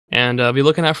And be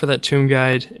looking out for that tomb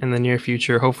guide in the near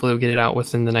future. Hopefully we'll get it out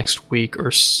within the next week or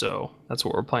so. That's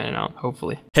what we're planning out,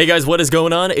 hopefully. Hey guys, what is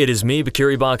going on? It is me,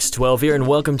 BakuriBox12 here, and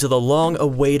welcome to the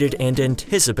long-awaited and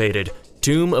anticipated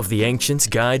Tomb of the Ancients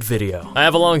guide video. I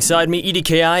have alongside me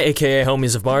EDKI, aka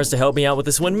Homies of Mars, to help me out with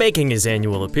this one, making his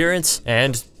annual appearance,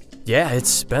 and yeah,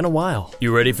 it's been a while.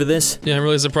 You ready for this? Yeah, I'm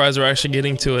really surprised we're actually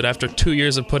getting to it after 2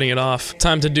 years of putting it off.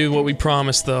 Time to do what we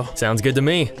promised, though. Sounds good to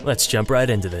me. Let's jump right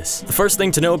into this. The first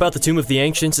thing to know about the Tomb of the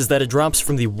Ancients is that it drops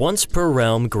from the once per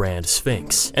realm Grand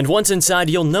Sphinx. And once inside,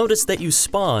 you'll notice that you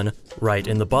spawn right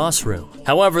in the boss room.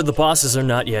 However, the bosses are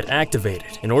not yet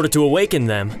activated. In order to awaken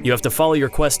them, you have to follow your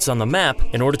quests on the map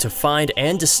in order to find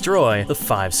and destroy the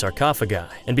 5 sarcophagi.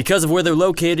 And because of where they're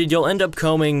located, you'll end up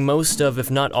combing most of, if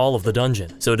not all of the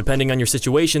dungeon. So depending on your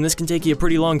situation, this can take you a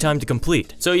pretty long time to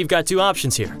complete. So you've got 2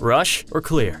 options here, rush or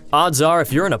clear. Odds are,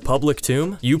 if you're in a public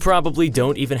tomb, you probably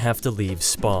don't even have to leave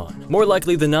spawn. More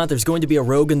likely than not, there's going to be a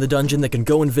rogue in the dungeon that can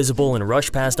go invisible and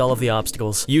rush past all of the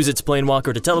obstacles, use its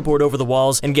planewalker to teleport over the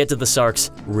walls, and get to the Sarks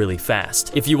really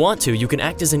fast. If you want to, you can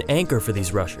act as an anchor for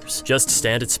these rushers. Just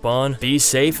stand at spawn, be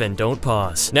safe, and don't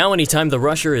pause. Now anytime the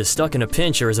rusher is stuck in a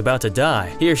pinch or is about to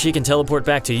die, he or she can teleport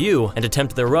back to you and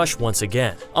attempt their rush once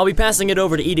again. I'll be passing it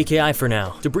over to EDKI for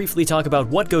now, to briefly talk about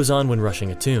what goes on when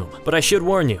rushing a tomb. But I should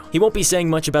warn you, he won't be saying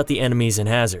much about the enemies and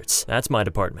hazards. That's my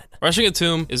department. Rushing a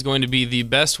tomb is going to be the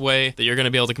best way that you're going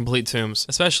to be able to complete tombs,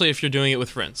 especially if you're doing it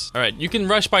with friends. Alright, you can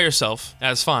rush by yourself,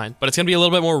 that's fine, but it's going to be a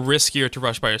little bit more riskier to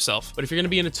rush by yourself. But if you're going to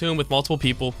be in a tomb with multiple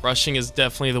people, rushing is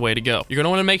definitely the way to go. You're going to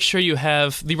want to make sure you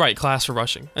have the right class for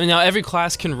rushing. And now every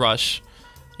class can rush,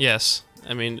 yes.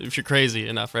 I mean, if you're crazy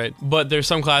enough, right? But there's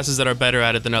some classes that are better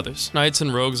at it than others. Knights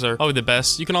and rogues are probably the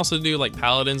best. You can also do like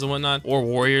paladins and whatnot, or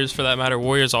warriors for that matter.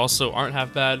 Warriors also aren't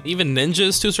half bad. Even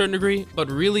ninjas to a certain degree.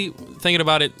 But really, thinking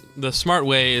about it, the smart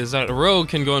way is that a rogue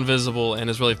can go invisible and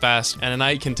is really fast, and a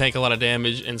knight can take a lot of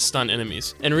damage and stun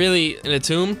enemies. And really, in a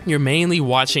tomb, you're mainly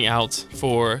watching out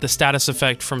for the status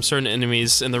effect from certain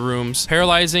enemies in the rooms.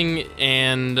 Paralyzing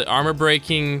and armor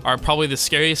breaking are probably the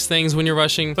scariest things when you're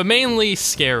rushing, but mainly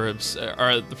Scarabs.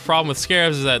 The problem with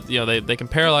Scarabs is that, you know, they can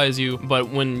paralyze you, but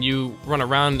when you run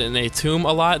around in a tomb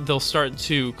a lot, they'll start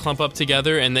to clump up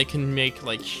together and they can make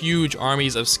like huge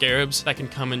armies of Scarabs that can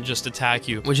come and just attack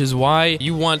you, which is why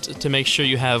you want to make sure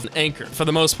you have an anchor. For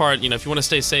the most part, you know, if you want to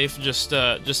stay safe, just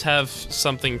have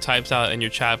something typed out in your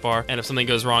chat bar, and if something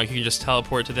goes wrong, you can just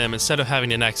teleport to them instead of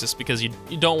having a nexus, because you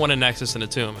don't want a nexus in a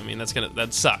tomb. I mean,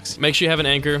 that sucks. Make sure you have an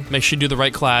anchor, make sure you do the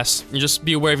right class, and just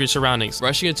be aware of your surroundings.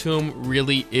 Rushing a tomb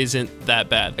really isn't that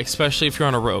bad, especially if you're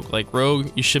on a rogue. Like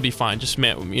rogue, you should be fine. Just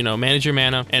manage your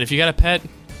mana, and if you got a pet,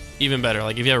 even better.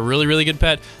 Like if you have a really good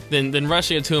pet, then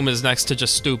rushing a tomb is next to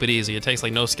just stupid easy. It takes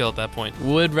like no skill at that point.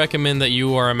 Would recommend that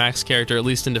you are a max character, at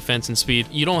least in defense and speed.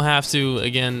 You don't have to.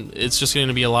 Again, it's just going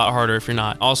to be a lot harder if you're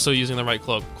not. Also, using the right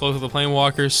cloak. Cloak of the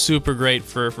Planewalker, super great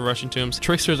for rushing tombs.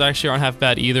 Tricksters actually aren't half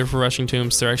bad either for rushing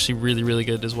tombs. They're actually really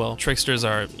good as well. Tricksters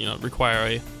are, you know,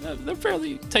 require they're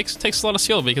fairly takes a lot of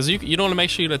skill, because you don't want to make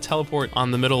sure you teleport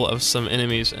on the middle of some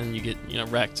enemies and you get, you know,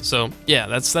 wrecked. So yeah,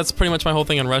 that's pretty much my whole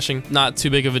thing on rushing. Not too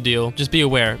big of a deal. Just be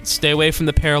aware. Stay away from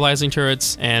the paralyzing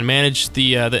turrets and manage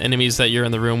the enemies that you're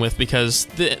in the room with, because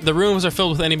the rooms are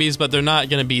filled with enemies, but they're not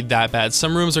going to be that bad.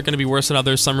 Some rooms are going to be worse than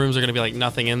others. Some rooms are going to be like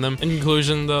nothing in them. In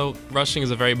conclusion, though, rushing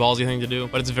is a very ballsy thing to do,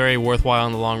 but it's very worthwhile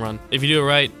in the long run. If you do it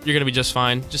right, you're going to be just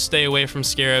fine. Just stay away from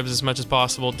Scarabs as much as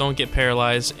possible. Don't get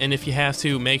paralyzed, and if you have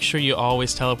to, make sure you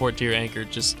always teleport to your anchor.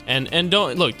 Just and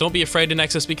don't be afraid to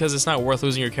nexus, because it's not worth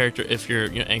losing your character if your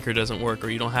anchor doesn't work or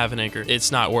you don't have an anchor.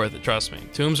 It's not worth it, trust me.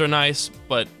 Tombs are nice,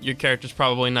 but your character's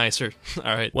probably nicer.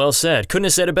 Alright. Well said. Couldn't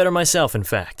have said it better myself, in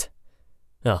fact.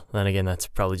 Oh, then again, that's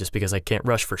probably just because I can't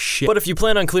rush for shit. But if you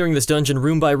plan on clearing this dungeon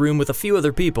room by room with a few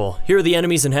other people, here are the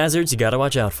enemies and hazards you gotta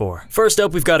watch out for. First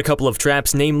up, we've got a couple of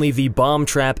traps, namely the bomb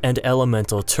trap and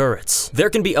elemental turrets.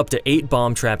 There can be up to 8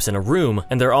 bomb traps in a room,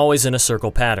 and they're always in a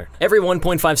circle pattern. Every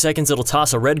 1.5 seconds, it'll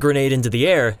toss a red grenade into the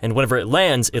air, and whenever it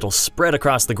lands, it'll spread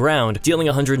across the ground, dealing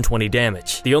 120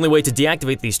 damage. The only way to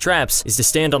deactivate these traps is to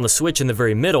stand on the switch in the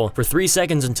very middle for 3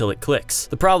 seconds until it clicks.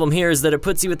 The problem here is that it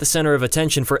puts you at the center of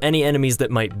attention for any enemies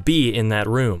that might be in that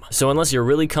room. So unless you're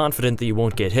really confident that you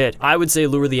won't get hit, I would say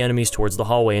lure the enemies towards the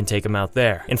hallway and take them out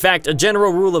there. In fact, a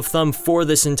general rule of thumb for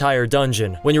this entire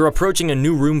dungeon: when you're approaching a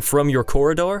new room from your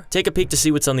corridor, take a peek to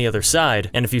see what's on the other side,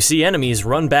 and if you see enemies,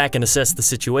 run back and assess the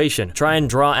situation. Try and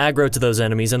draw aggro to those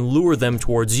enemies and lure them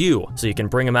towards you, so you can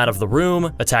bring them out of the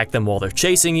room, attack them while they're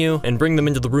chasing you, and bring them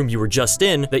into the room you were just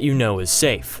in that you know is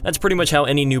safe. That's pretty much how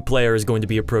any new player is going to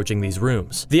be approaching these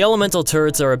rooms. The elemental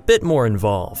turrets are a bit more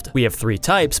involved. We have 3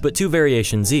 types, but 2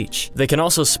 variations each. They can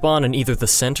also spawn in either the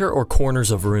center or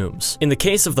corners of rooms. In the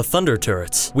case of the thunder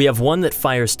turrets, we have one that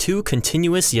fires 2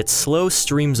 continuous yet slow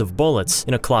streams of bullets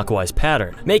in a clockwise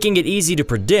pattern, making it easy to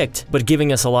predict, but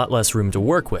giving us a lot less room to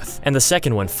work with. And the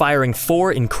second one firing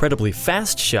 4 incredibly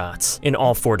fast shots in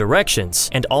all 4 directions,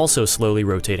 and also slowly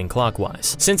rotating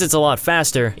clockwise. Since it's a lot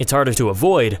faster, it's harder to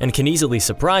avoid and can easily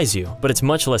surprise you, but it's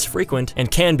much less frequent and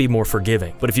can be more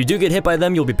forgiving. But if you do get hit by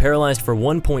them, you'll be paralyzed for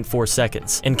 1.4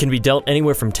 seconds, and can be dealt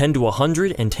anywhere from 10 to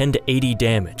 100 and 10 to 80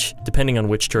 damage, depending on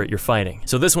which turret you're fighting.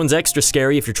 So this one's extra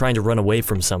scary if you're trying to run away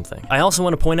from something. I also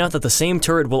want to point out that the same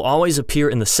turret will always appear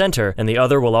in the center, and the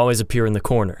other will always appear in the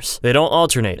corners. They don't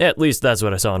alternate, at least that's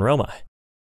what I saw in Realm Eye.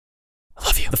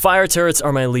 Love you. The fire turrets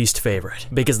are my least favorite,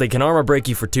 because they can armor break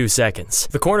you for 2 seconds.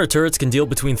 The corner turrets can deal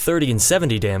between 30 and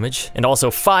 70 damage, and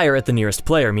also fire at the nearest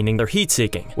player, meaning they're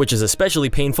heat-seeking, which is especially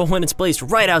painful when it's placed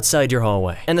right outside your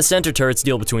hallway. And the center turrets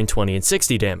deal between 20 and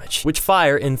 60 damage, which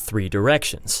fire in 3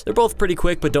 directions. They're both pretty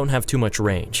quick, but don't have too much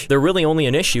range. They're really only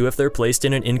an issue if they're placed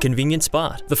in an inconvenient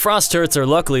spot. The frost turrets are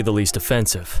luckily the least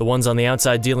offensive, the ones on the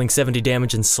outside dealing 70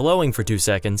 damage and slowing for 2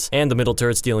 seconds, and the middle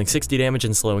turrets dealing 60 damage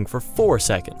and slowing for 4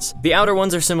 seconds. The outer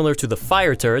ones are similar to the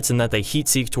fire turrets in that they heat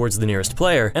seek towards the nearest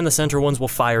player, and the center ones will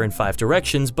fire in 5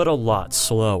 directions, but a lot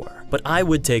slower. But I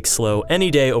would take slow any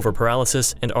day over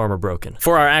paralysis and armor broken.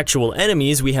 For our actual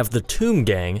enemies, we have the Tomb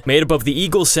Gang, made up of the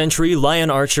Eagle Sentry, Lion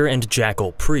Archer, and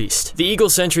Jackal Priest. The Eagle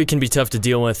Sentry can be tough to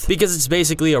deal with because it's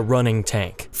basically a running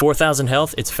tank. 4,000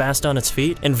 health, it's fast on its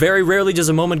feet, and very rarely does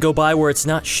a moment go by where it's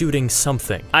not shooting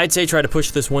something. I'd say try to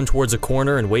push this one towards a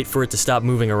corner and wait for it to stop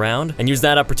moving around, and use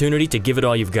that opportunity to give it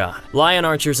all you've got. Lion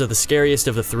Archers are the scariest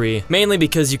of the 3, mainly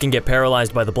because you can get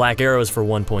paralyzed by the black arrows for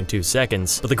 1.2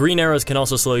 seconds, but the green arrows can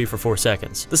also slow you for 4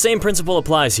 seconds. The same principle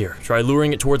applies here. Try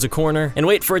luring it towards a corner, and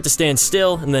wait for it to stand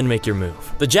still, and then make your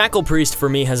move. The Jackal Priest for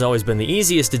me has always been the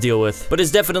easiest to deal with, but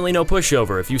is definitely no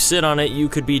pushover. If you sit on it, you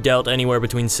could be dealt anywhere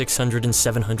between 600 and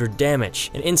 700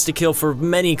 damage, an insta-kill for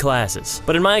many classes.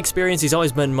 But in my experience, he's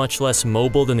always been much less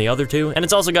mobile than the other 2, and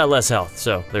it's also got less health,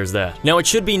 so there's that. Now it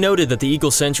should be noted that the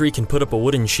Eagle Sentry can put up a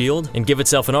wooden shield and give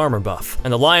itself an armor buff,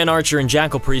 and the Lion Archer and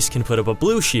Jackal Priest can put up a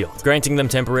blue shield, granting them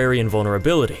temporary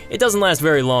invulnerability. It doesn't last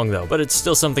very long though, but it's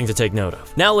still something to take note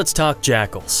of. Now let's talk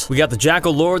Jackals. We got the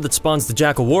Jackal Lord that spawns the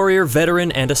Jackal Warrior,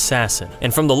 Veteran, and Assassin.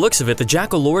 And from the looks of it, the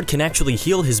Jackal Lord can actually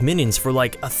heal his minions for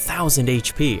like 1,000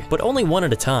 HP, but only one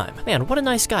at a time. Man, what a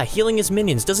nice guy, healing his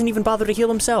minions, doesn't even bother to heal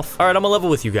himself. Alright, I'm gonna level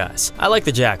with you guys. I like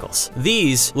the Jackals.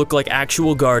 These look like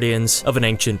actual guardians of an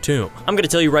ancient tomb. I'm gonna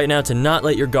tell you right now to not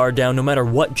let your guard down no matter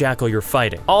what Jackal you're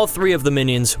fighting. All 3 of the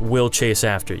minions will chase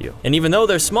after you. And even though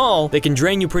they're small, they can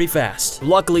drain you pretty fast.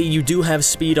 Luckily, you do have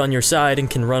speed on your side and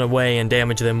can run away and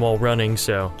damage them while running,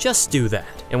 so just do that.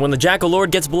 And when the Jackal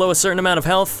Lord gets below a certain amount of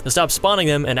health, he'll stop spawning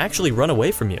them and actually run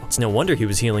away from you. It's no wonder he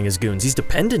was healing his goons, he's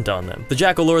dependent on them. The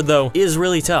Jackal Lord, though, is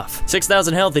really tough.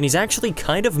 6,000 health, and he's actually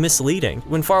kind of misleading.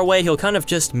 When far away, he'll kind of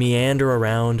just meander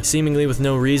around, seemingly with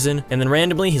no reason, and then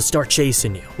randomly he'll start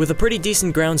chasing you, with a pretty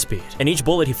decent ground speed. And each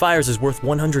bullet he fires is worth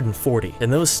 140,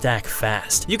 and those stack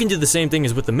fast. You can do the same thing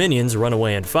as with the minions, run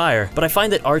away and fire, but I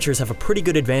find that archers have a pretty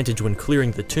good advantage when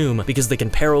clearing the tomb, because they can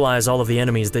paralyze all of the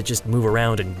enemies that just move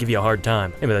around and give you a hard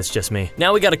time. Maybe that's just me.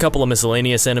 Now we got a couple of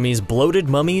miscellaneous enemies, bloated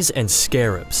mummies and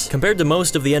scarabs. Compared to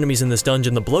most of the enemies in this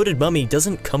dungeon, the bloated mummy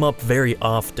doesn't come up very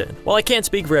often. While I can't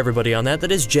speak for everybody on that,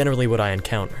 that is generally what I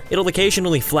encounter. It'll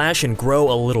occasionally flash and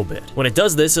grow a little bit. When it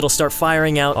does this, it'll start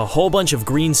firing out a whole bunch of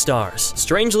green stars.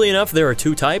 Strangely enough, there are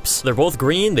 2 types. They're both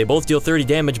green, they both deal 30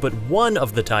 damage, but one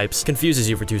of the types confuses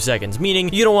you for 2 seconds,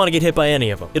 meaning you don't want to get hit by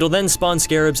any of them. It'll then spawn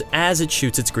scarabs as it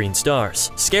shoots its green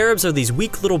stars. Scarabs are these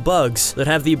weak little bugs that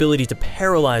have the ability to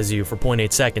paralyze you for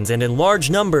 0.8 seconds, and in large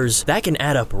numbers, that can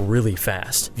add up really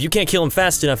fast. If you can't kill them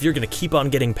fast enough, you're gonna keep on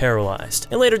getting paralyzed.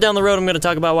 And later down the road, I'm gonna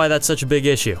talk about why that's such a big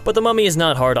issue. But the mummy is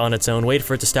not hard on its own. Wait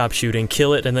for it to stop shooting,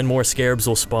 kill it, and then more scarabs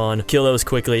will spawn. Kill those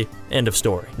quickly. End of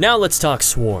story. Now let's talk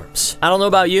swarms. I don't know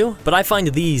about you, but I find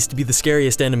these to be the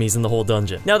scariest enemies in the whole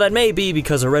dungeon. Now that may be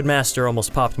because a red master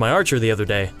almost popped my archer the other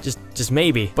day. Just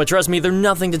maybe. But trust me, they're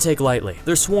nothing to take lightly.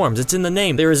 They're swarms, it's in the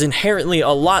name. There is inherently a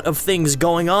lot of things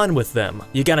going on with them.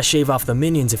 You gotta shave off the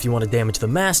minions if you want to damage the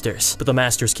masters, but the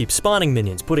masters keep spawning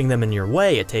minions, putting them in your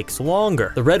way. It takes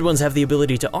longer. The red ones have the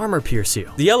ability to armor pierce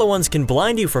you. The yellow ones can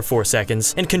blind you for 4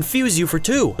 seconds and confuse you for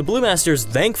 2. The blue masters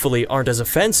thankfully aren't as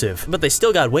offensive, but they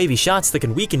still got wavy shots that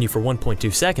can weaken you for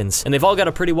 1.2 seconds, and they've all got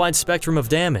a pretty wide spectrum of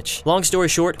damage. Long story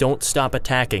short, don't stop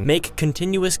attacking. Make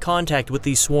continuous contact with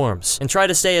these swarms, and try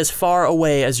to stay as far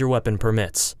away as your weapon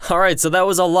permits. Alright, so that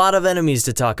was a lot of enemies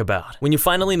to talk about. When you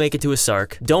finally make it to a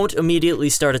Sarc, don't immediately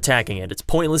start attacking it. It's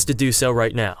pointless to do so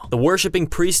right now. The worshipping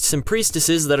priests and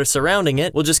priestesses that are surrounding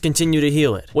it will just continue to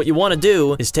heal it. What you want to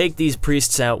do is take these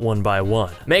priests out one by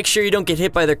one. Make sure you don't get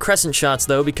hit by their crescent shots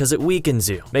though, because it weakens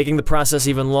you, making the process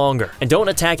even longer. And don't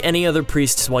attack any other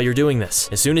priests while you're doing this.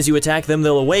 As soon as you attack them,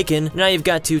 they'll awaken. Now you've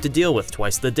got two to deal with,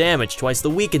 twice the damage, twice the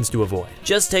weakens to avoid.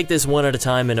 Just take this one at a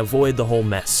time and avoid the whole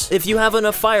mess. If you have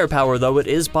enough firepower though, it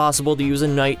is possible to use a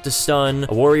knight to stun,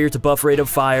 a warrior to buff rate of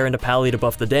fire, and a pally to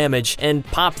buff the damage, and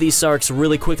pop these Sarcs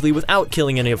really quickly without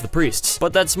killing any of the priests.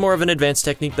 But that's more of an advanced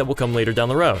technique that will come later down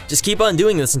the road. Just keep on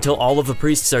doing this until all of the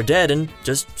priests are dead and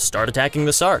just start attacking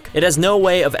the Sarc. It has no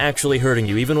way of actually hurting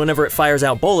you. Even whenever it fires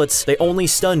out bullets, they only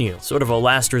stun you, sort of a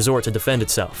last resort to defend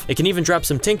itself. It can even drop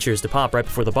some tinctures to pop right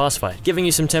before the boss fight, giving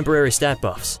you some temporary stat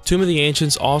buffs. Tomb of the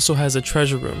Ancients also has a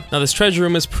treasure room. Now this treasure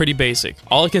room is pretty basic.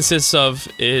 All it consists of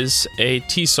is a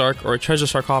T-Sarc, or a treasure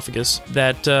sarcophagus,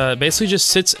 that basically just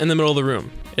sits in the middle of the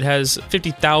room. It has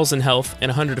 50,000 health and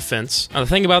 100 defense. Now the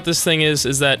thing about this thing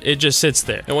is that it just sits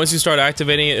there. And once you start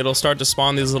activating it, it'll start to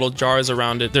spawn these little jars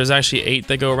around it. There's actually 8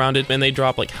 that go around it, and they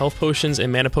drop like health potions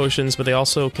and mana potions, but they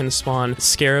also can spawn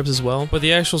scarabs as well. But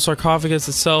the actual sarcophagus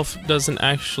itself doesn't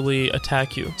actually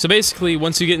attack you. So basically,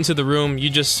 once you get into the room, you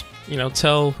just, you know,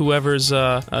 tell whoever's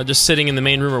just sitting in the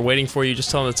main room or waiting for you,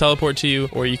 just tell them to teleport to you,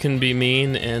 or you can be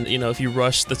mean and, you know, if you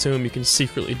rush the tomb, you can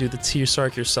secretly do the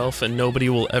T-Sarc yourself and nobody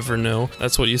will ever know.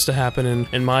 That's what used to happen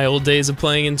in my old days of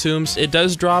playing in tombs. It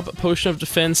does drop a potion of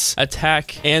defense,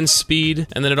 attack, and speed,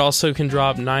 and then it also can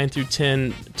drop 9 through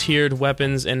 10 tiered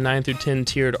weapons and 9 through 10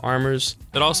 tiered armors.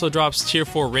 It also drops tier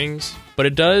 4 rings. But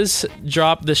it does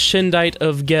drop the Shindite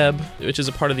of Geb, which is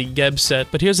a part of the Geb set.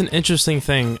 But here's an interesting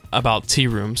thing about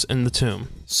T-rooms in the tomb.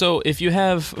 So if you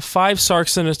have 5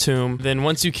 Sarcs in a tomb, then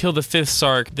once you kill the 5th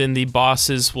Sarc, then the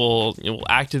bosses will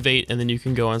activate, and then you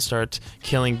can go and start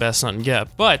killing Besnut and Geb.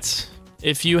 But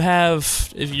if you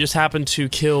just happen to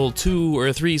kill 2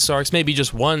 or 3 Sarcs, maybe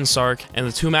just 1 Sarc, and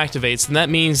the tomb activates, then that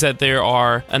means that there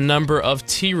are a number of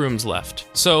T-rooms left.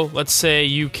 So let's say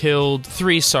you killed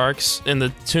 3 Sarcs, and the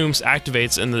tomb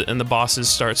activates, and the bosses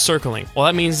start circling. Well,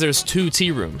 that means there's 2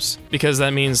 T-rooms, because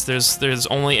that means there's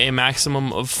only a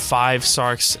maximum of 5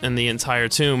 Sarcs in the entire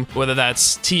tomb, whether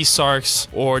that's T-Sarcs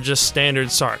or just standard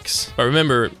Sarcs. But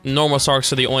remember, normal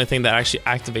Sarcs are the only thing that actually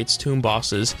activates tomb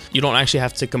bosses. You don't actually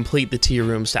have to complete the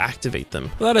T-rooms to activate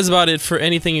them. Well, that is about it for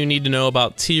anything you need to know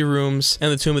about T-rooms and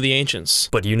the Tomb of the Ancients.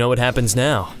 But you know what happens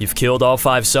now. You've killed all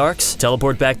 5 Sarcs,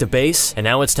 teleport back to base, and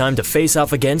now it's time to face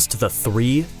off against the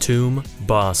 3 tomb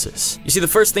bosses. You see, the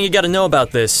first thing you gotta know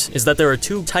about this is that there are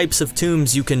 2 types of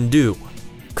tombs you can do: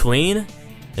 clean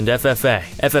and FFA.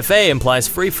 FFA implies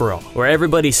free-for-all, where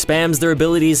everybody spams their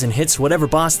abilities and hits whatever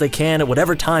boss they can at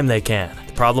whatever time they can.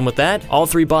 The problem with that? All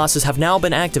 3 bosses have now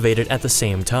been activated at the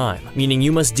same time, meaning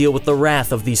you must deal with the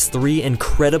wrath of these 3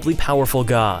 incredibly powerful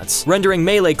gods, rendering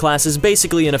melee classes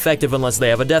basically ineffective unless they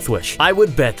have a death wish. I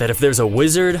would bet that if there's a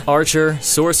wizard, archer,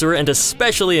 sorcerer, and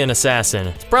especially an assassin,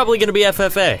 it's probably gonna be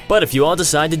FFA. But if you all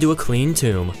decide to do a clean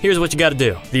tomb, here's what you gotta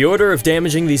do. The order of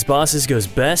damaging these bosses goes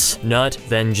Bess, Nut,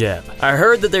 then Jeb. I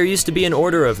heard that there used to be an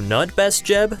order of Nut, Bess,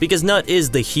 Jeb, because Nut is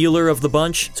the healer of the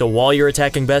bunch, so while you're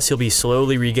attacking Bess, he'll be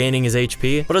slowly regaining his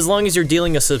HP. But as long as you're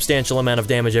dealing a substantial amount of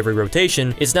damage every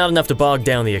rotation, it's not enough to bog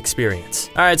down the experience.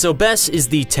 Alright, so Bess is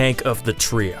the tank of the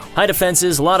trio. High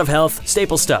defenses, a lot of health,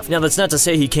 staple stuff. Now that's not to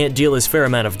say he can't deal his fair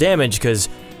amount of damage, because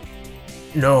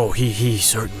no, he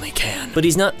certainly can. But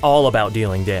he's not all about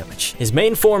dealing damage. His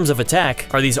main forms of attack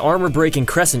are these armor-breaking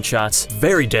crescent shots,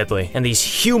 very deadly, and these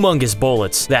humongous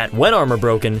bullets that, when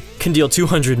armor-broken, can deal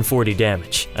 240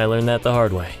 damage. I learned that the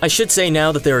hard way. I should say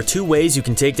now that there are 2 ways you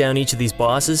can take down each of these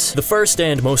bosses. The first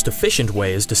and most efficient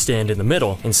way is to stand in the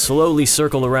middle and slowly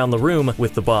circle around the room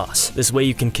with the boss. This way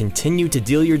you can continue to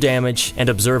deal your damage and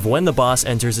observe when the boss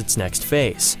enters its next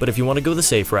phase. But if you want to go the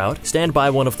safe route, stand by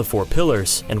one of the 4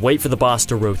 pillars and wait for the boss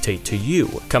to rotate to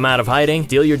you. Come out of hiding,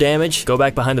 deal your damage, go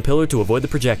back behind the pillar to avoid the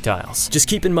projectiles. Just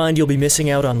keep in mind you'll be missing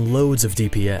out on loads of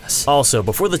DPS. Also,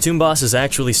 before the tomb bosses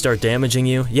actually start damaging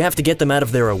you, you have to get them out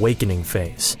of their awakening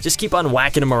phase. Just keep on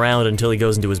whacking him around until he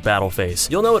goes into his battle phase.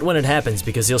 You'll know it when it happens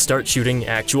because he'll start shooting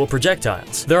actual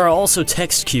projectiles. There are also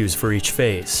text cues for each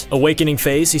phase. Awakening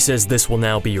phase, he says this will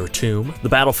now be your tomb. The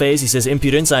battle phase, he says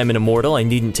impudence, I am an immortal, I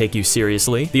needn't take you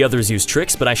seriously. The others use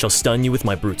tricks, but I shall stun you with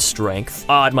my brute strength.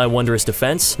 Odd, my wondrous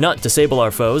defense, not disable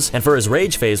our foes, and for his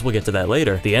rage phase, we'll get to that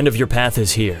later, the end of your path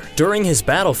is here. During his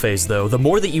battle phase though, the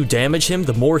more that you damage him,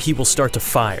 the more he will start to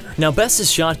fire. Now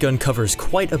Bess's shotgun covers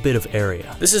quite a bit of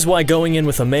area. This is why going in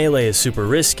with a melee is super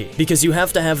risky, because you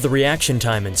have to have the reaction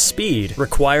time and speed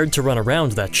required to run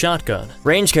around that shotgun.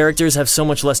 Range characters have so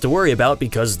much less to worry about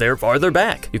because they're farther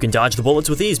back. You can dodge the bullets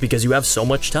with ease because you have so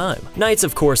much time. Knights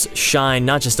of course shine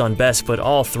not just on Bess but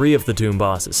all 3 of the tomb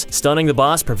bosses. Stunning the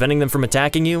boss, preventing them from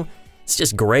attacking you, it's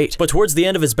just great. But towards the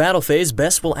end of his battle phase,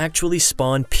 Bess will actually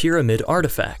spawn pyramid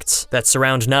artifacts that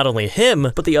surround not only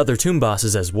him, but the other tomb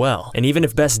bosses as well. And even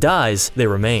if Bess dies, they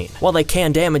remain. While they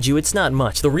can damage you, it's not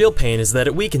much. The real pain is that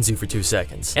it weakens you for 2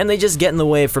 seconds, and they just get in the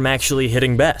way from actually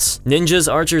hitting Bess. Ninjas,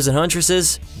 archers, and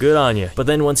huntresses, good on you. But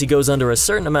then once he goes under a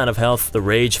certain amount of health, the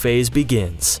rage phase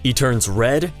begins. He turns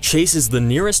red, chases the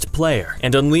nearest player,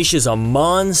 and unleashes a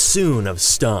monsoon of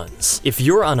stuns. If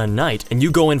you're on a knight and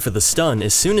you go in for the stun,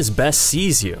 as soon as Bess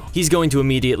sees you, he's going to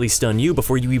immediately stun you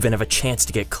before you even have a chance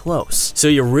to get close. So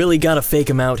you really gotta fake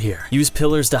him out here. Use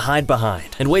pillars to hide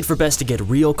behind, and wait for Bess to get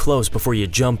real close before you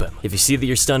jump him. If you see that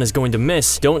your stun is going to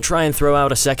miss, don't try and throw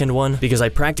out a second one, because I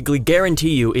practically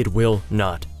guarantee you it will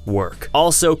not work.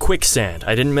 Also, quicksand.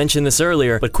 I didn't mention this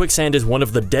earlier, but quicksand is one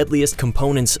of the deadliest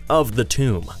components of the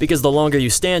tomb, because the longer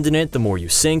you stand in it, the more you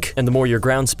sink, and the more your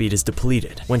ground speed is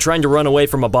depleted. When trying to run away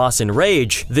from a boss in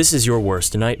rage, this is your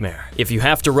worst nightmare. If you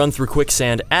have to run through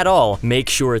quicksand at all, make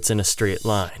sure it's in a straight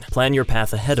line. Plan your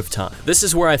path ahead of time. This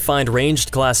is where I find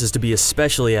ranged classes to be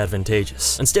especially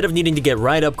advantageous. Instead of needing to get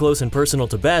right up close and personal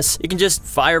to Bess, you can just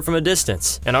fire from a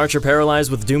distance. An archer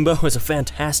paralyzed with Doombo is a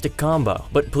fantastic combo,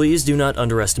 but please do not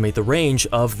underestimate the range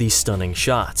of these stunning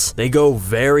shots. They go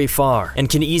very far and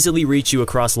can easily reach you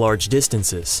across large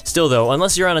distances. Still though,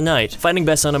 unless you're on a knight, fighting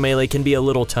Bess on a melee can be a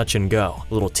little touch and go,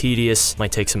 a little tedious,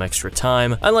 might take some extra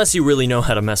time, unless you really know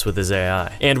how to mess with his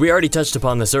AI. And we already touched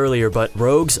upon this earlier, but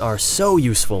rogues are so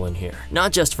useful in here.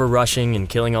 Not just for rushing and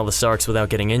killing all the Sarks without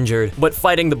getting injured, but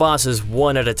fighting the bosses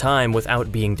one at a time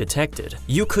without being detected.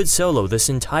 You could solo this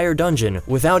entire dungeon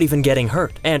without even getting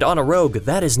hurt, and on a rogue,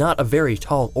 that is not a very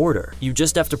tall order. You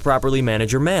just have to properly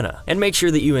manage your mana, and make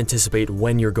sure that you anticipate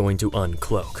when you're going to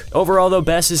uncloak. Overall though,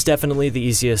 Bess is definitely the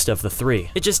easiest of the 3.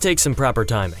 It just takes some proper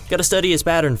timing. Gotta study his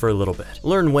pattern for a little bit.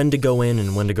 Learn when to go in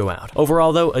and when to go out.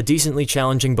 Overall though, a decently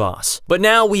challenging boss. But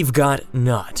now we've got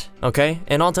Nut. Okay?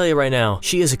 And I'll tell you right now,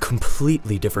 she is a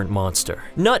completely different monster.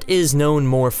 Nut is known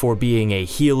more for being a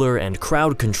healer and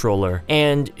crowd controller,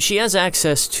 and she has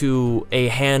access to a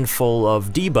handful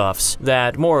of debuffs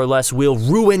that more or less will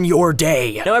ruin your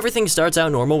day. Now everything starts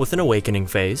out normal with an awakening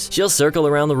phase. She'll circle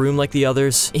around the room like the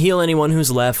others, heal anyone who's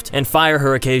left, and fire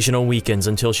her occasional weakens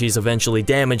until she's eventually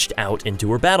damaged out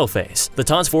into her battle phase. The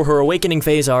taunts for her awakening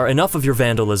phase are enough of your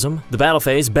vandalism. The battle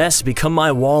phase, Bess, become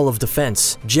my wall of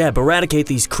defense. Jeb, eradicate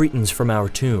these cretins from our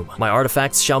tomb. My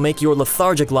artifacts shall make your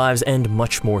lethargic lives end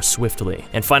much more swiftly.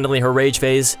 And finally her rage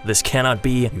phase, this cannot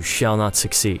be, you shall not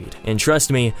succeed. And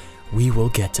trust me, we will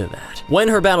get to that. When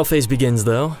her battle phase begins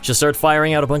though, she'll start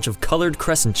firing out a bunch of colored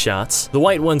crescent shots, the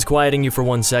white ones quieting you for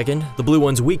 1 second, the blue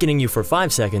ones weakening you for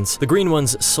 5 seconds, the green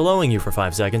ones slowing you for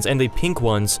 5 seconds, and the pink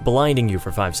ones blinding you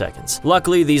for 5 seconds.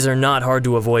 Luckily, these are not hard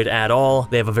to avoid at all,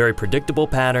 they have a very predictable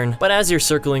pattern, but as you're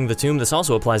circling the tomb, this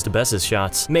also applies to Bess's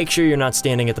shots, make sure you're not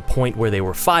standing at the point where they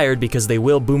were fired because they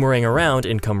will boomerang around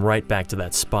and come right back to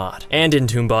that spot. And in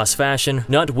tomb boss fashion,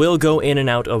 Nut will go in and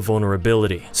out of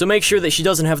vulnerability, so make sure that she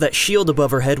doesn't have that shield above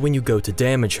her head when you go to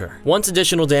damage her. Once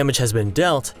additional damage has been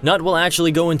dealt, Nut will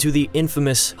actually go into the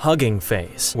infamous hugging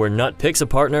phase, where Nut picks a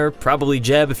partner, probably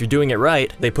Jeb if you're doing it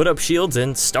right, they put up shields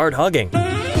and start hugging.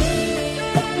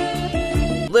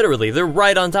 Literally, they're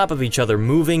right on top of each other,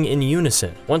 moving in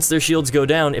unison. Once their shields go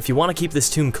down, if you want to keep this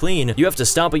tomb clean, you have to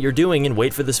stop what you're doing and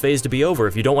wait for this phase to be over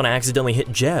if you don't want to accidentally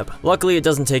hit Jeb. Luckily, it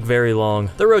doesn't take very long.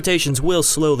 The rotations will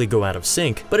slowly go out of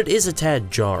sync, but it is a tad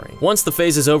jarring. Once the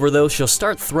phase is over though, she'll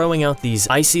start throwing out these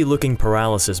icy-looking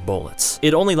paralysis bullets.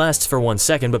 It only lasts for 1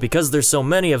 second, but because there's so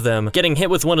many of them, getting hit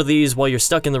with one of these while you're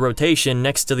stuck in the rotation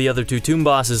next to the other 2 tomb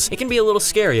bosses, it can be a little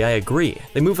scary, I agree.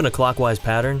 They move in a clockwise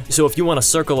pattern, so if you want to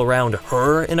circle around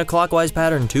her in a clockwise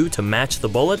pattern too to match the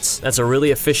bullets, that's a really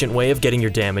efficient way of getting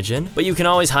your damage in, but you can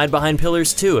always hide behind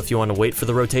pillars too if you want to wait for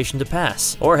the rotation to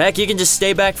pass. Or heck, you can just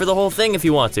stay back for the whole thing if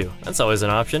you want to. That's always an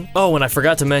option. Oh, and I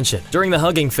forgot to mention, during the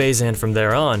hugging phase and from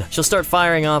there on, she'll start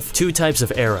firing off 2 types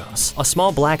of arrows. A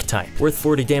small black type, worth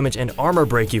 40 damage and armor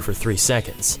break you for 3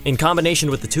 seconds, in combination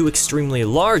with the 2 extremely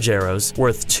large arrows,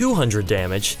 worth 200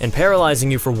 damage and paralyzing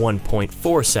you for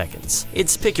 1.4 seconds.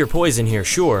 It's pick your poison here,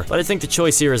 sure, but I think the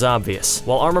choice here is obvious.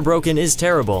 While armor broken is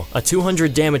terrible, a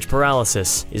 200 damage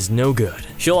paralysis is no good.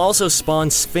 She'll also spawn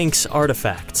Sphinx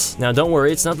artifacts. Now don't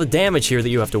worry, it's not the damage here that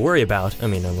you have to worry about, I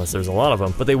mean unless there's a lot of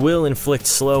them, but they will inflict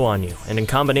slow on you, and in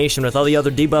combination with all the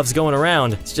other debuffs going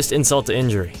around, it's just insult to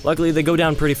injury. Luckily they go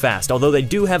down pretty fast, although they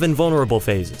do have invulnerable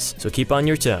phases, so keep on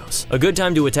your toes. A good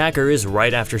time to attack her is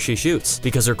right after she shoots,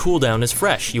 because her cooldown is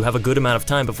fresh. You have a good amount of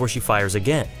time before she fires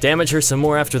again. Damage her some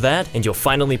more after that, and you'll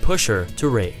finally push her to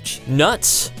rage.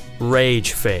 Nuts.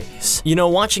 Rage phase. You know,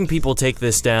 watching people take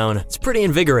this down, it's pretty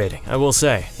invigorating, I will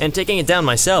say. And taking it down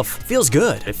myself feels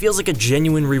good. It feels like a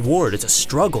genuine reward. It's a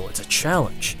struggle, it's a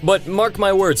challenge. But mark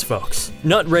my words, folks.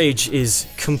 Nut Rage is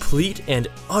complete and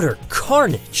utter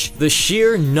carnage. The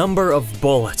sheer number of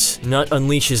bullets Nut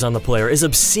unleashes on the player is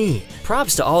obscene.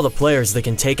 Props to all the players that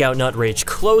can take out Nut Rage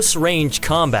close range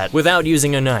combat without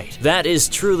using a knight. That is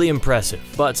truly impressive.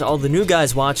 But to all the new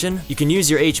guys watching, you can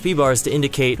use your HP bars to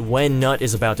indicate when Nut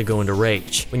is about to go into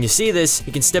rage. When you see this,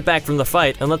 you can step back from the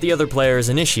fight and let the other players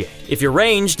initiate. If you're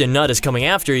ranged and Nut is coming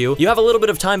after you, you have a little bit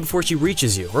of time before she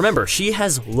reaches you. Remember, she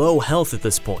has low health at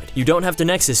this point. You don't have to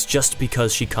Nexus just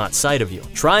because she caught sight of you.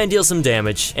 Try and deal some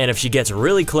damage, and if she gets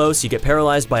really close, you get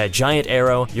paralyzed by a giant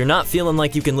arrow, you're not feeling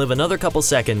like you can live another couple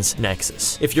seconds,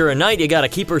 Nexus. If you're a knight, you gotta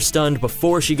keep her stunned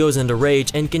before she goes into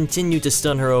rage and continue to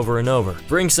stun her over and over.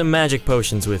 Bring some magic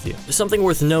potions with you. Something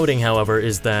worth noting, however,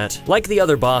 is that, like the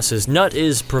other bosses, Nut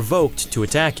is provoked to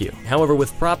attack you. However,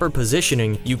 with proper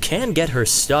positioning, you can get her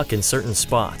stuck in certain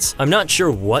spots. I'm not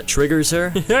sure what triggers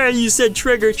her. You said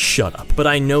trigger. Shut up. But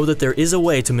I know that there is a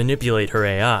way to manipulate her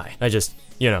AI. I just,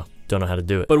 you know, don't know how to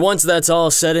do it. But once that's all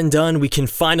said and done, we can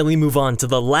finally move on to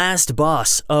the last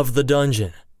boss of the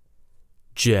dungeon.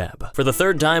 Jeb. For the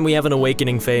third time, we have an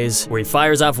awakening phase, where he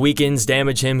fires off weakens,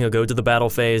 damage him, he'll go to the battle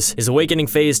phase. His awakening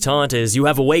phase taunt is, you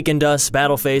have awakened us,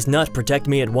 battle phase, Nut, protect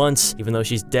me at once, even though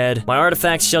she's dead. My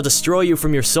artifacts shall destroy you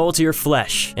from your soul to your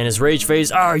flesh. And his rage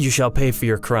phase, you shall pay for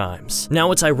your crimes. Now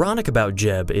what's ironic about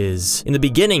Jeb is, in the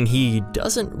beginning, he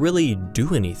doesn't really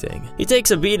do anything. He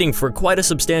takes a beating for quite a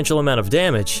substantial amount of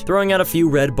damage, throwing out a few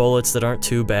red bullets that aren't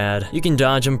too bad. You can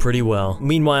dodge him pretty well.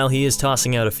 Meanwhile, he is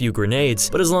tossing out a few grenades,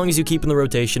 but as long as you keep in the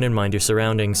rotation and mind your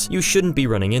surroundings, you shouldn't be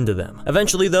running into them.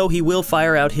 Eventually though, he will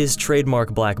fire out his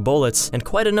trademark black bullets, and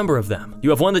quite a number of them.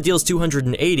 You have one that deals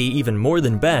 280, even more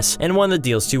than Bess, and one that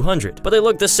deals 200. But they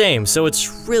look the same, so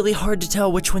it's really hard to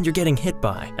tell which one you're getting hit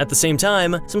by. At the same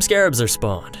time, some Scarabs are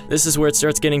spawned. This is where it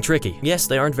starts getting tricky. Yes,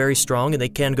 they aren't very strong and they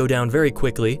can go down very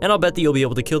quickly, and I'll bet that you'll be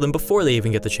able to kill them before they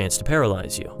even get the chance to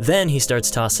paralyze you. Then he starts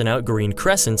tossing out green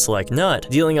crescents like Nut,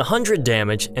 dealing 100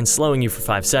 damage and slowing you for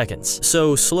 5 seconds.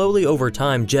 So slowly over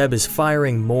time, Jeb is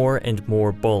firing more and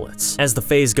more bullets. As the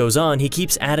phase goes on, he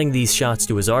keeps adding these shots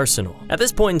to his arsenal. At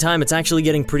this point in time, it's actually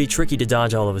getting pretty tricky to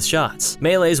dodge all of his shots.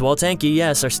 Melees, while tanky,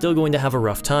 yes, are still going to have a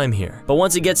rough time here. But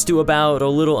once he gets to about a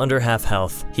little under half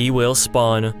health, he will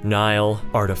spawn Nile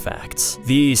artifacts.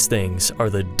 These things are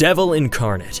the devil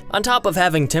incarnate. On top of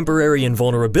having temporary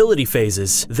invulnerability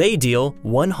phases, they deal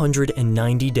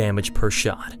 190 damage per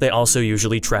shot. They also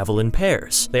usually travel in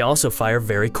pairs. They also fire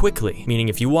very quickly, meaning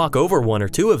if you walk over one or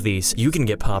two of these, you can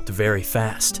get popped very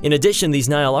fast. In addition, these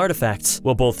Nile artifacts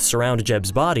will both surround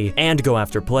Jeb's body and go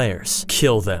after players.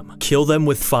 Kill them. Kill them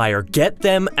with fire. Get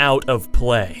them out of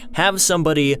play. Have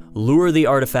somebody lure the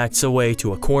artifacts away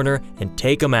to a corner and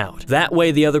take them out. That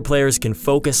way the other players can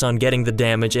focus on getting the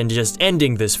damage and just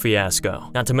ending this fiasco.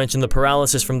 Not to mention the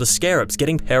paralysis from the Scarabs.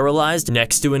 Getting paralyzed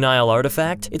next to a Nile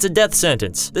artifact? It's a death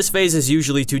sentence. This phase is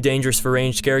usually too dangerous for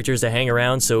ranged characters to hang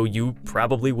around, so you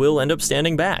probably will end up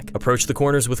standing back. Approach the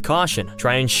corners with caution.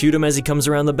 Try and shoot him as he comes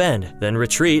around the bend. Then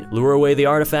retreat, lure away the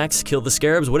artifacts, kill the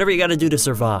Scarabs, whatever you gotta do to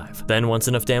survive. Then once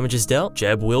enough damage is dealt,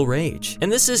 Jeb will rage.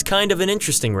 And this is kind of an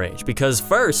interesting rage, because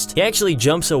first, he actually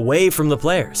jumps away from the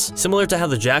players. Similar to how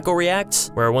the Jackal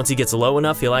reacts, where once he gets low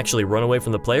enough, he'll actually run away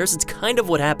from the players. It's kind of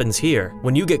what happens here.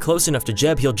 When you get close enough to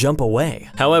Jeb, he'll jump away.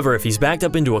 However, if he's backed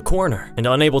up into a corner and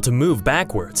unable to move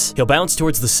backwards, he'll bounce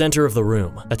towards the center of the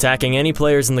room, attacking any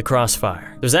players in the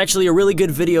crossfire. There's actually a really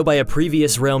good video by a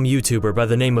previous Realm YouTuber by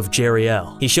the name of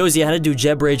Jeriel. He shows you how to do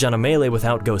Jeb Rage on a melee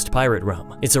without Ghost Pirate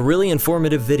Rum. It's a really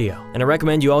informative video, and I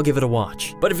recommend you all give it a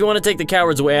watch. But if you want to take the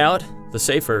coward's way out, the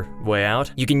safer way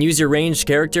out, you can use your ranged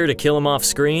character to kill him off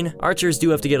screen. Archers do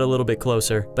have to get a little bit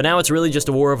closer, but now it's really just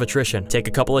a war of attrition. Take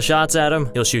a couple of shots at him,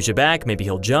 he'll shoot you back, maybe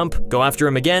he'll jump, go after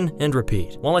him again, and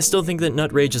repeat. While I still think that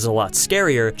Nut Rage is a lot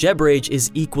scarier, Jeb Rage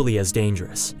is equally as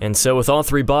dangerous. And so with all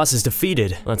three bosses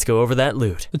defeated, let's go over that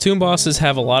loot. The tomb bosses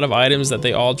have a lot of items that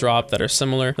they all drop that are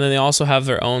similar, and then they also have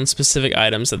their own specific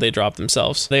items that they drop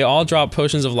themselves. They all drop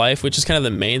potions of life, which is kind of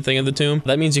the main thing of the tomb.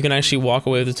 That means you can actually walk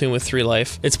away with the tomb with 3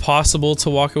 life. It's possible possible to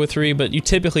walk it with 3, but you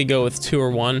typically go with 2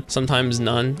 or 1, sometimes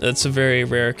none. That's a very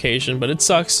rare occasion, but it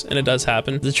sucks, and it does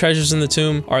happen. The treasures in the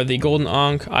tomb are the Golden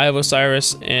Ankh, Eye of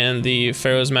Osiris, and the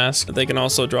Pharaoh's Mask. They can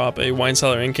also drop a Wine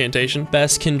Cellar Incantation.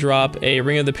 Best can drop a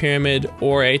Ring of the Pyramid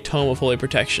or a Tome of Holy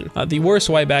Protection. The worst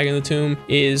white bag in the tomb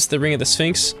is the Ring of the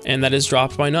Sphinx, and that is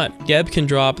dropped by Nut. Geb can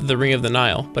drop the Ring of the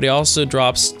Nile, but he also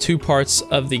drops 2 parts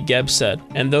of the Geb set,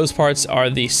 and those parts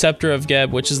are the Scepter of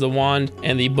Geb, which is the wand,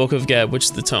 and the Book of Geb, which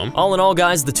is the tome. All in all,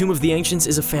 guys, the Tomb of the Ancients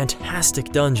is a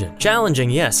fantastic dungeon. Challenging,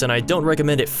 yes, and I don't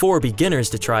recommend it for beginners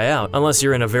to try out, unless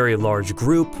you're in a very large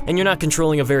group, and you're not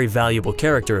controlling a very valuable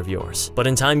character of yours. But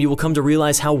in time, you will come to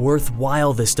realize how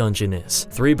worthwhile this dungeon is.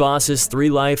 3 bosses, 3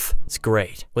 life, it's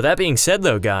great. With that being said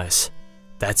though, guys,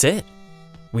 that's it.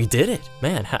 We did it.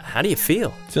 Man, how do you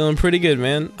feel? Feeling pretty good,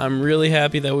 man. I'm really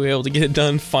happy that we were able to get it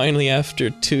done finally after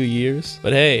 2 years.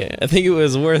 But hey, I think it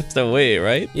was worth the wait,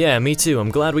 right? Yeah, me too. I'm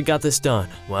glad we got this done.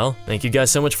 Well, thank you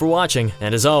guys so much for watching,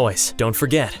 and as always, don't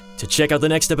forget to check out the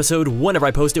next episode whenever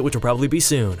I post it, which will probably be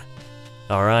soon.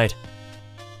 Alright.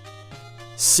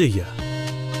 See ya.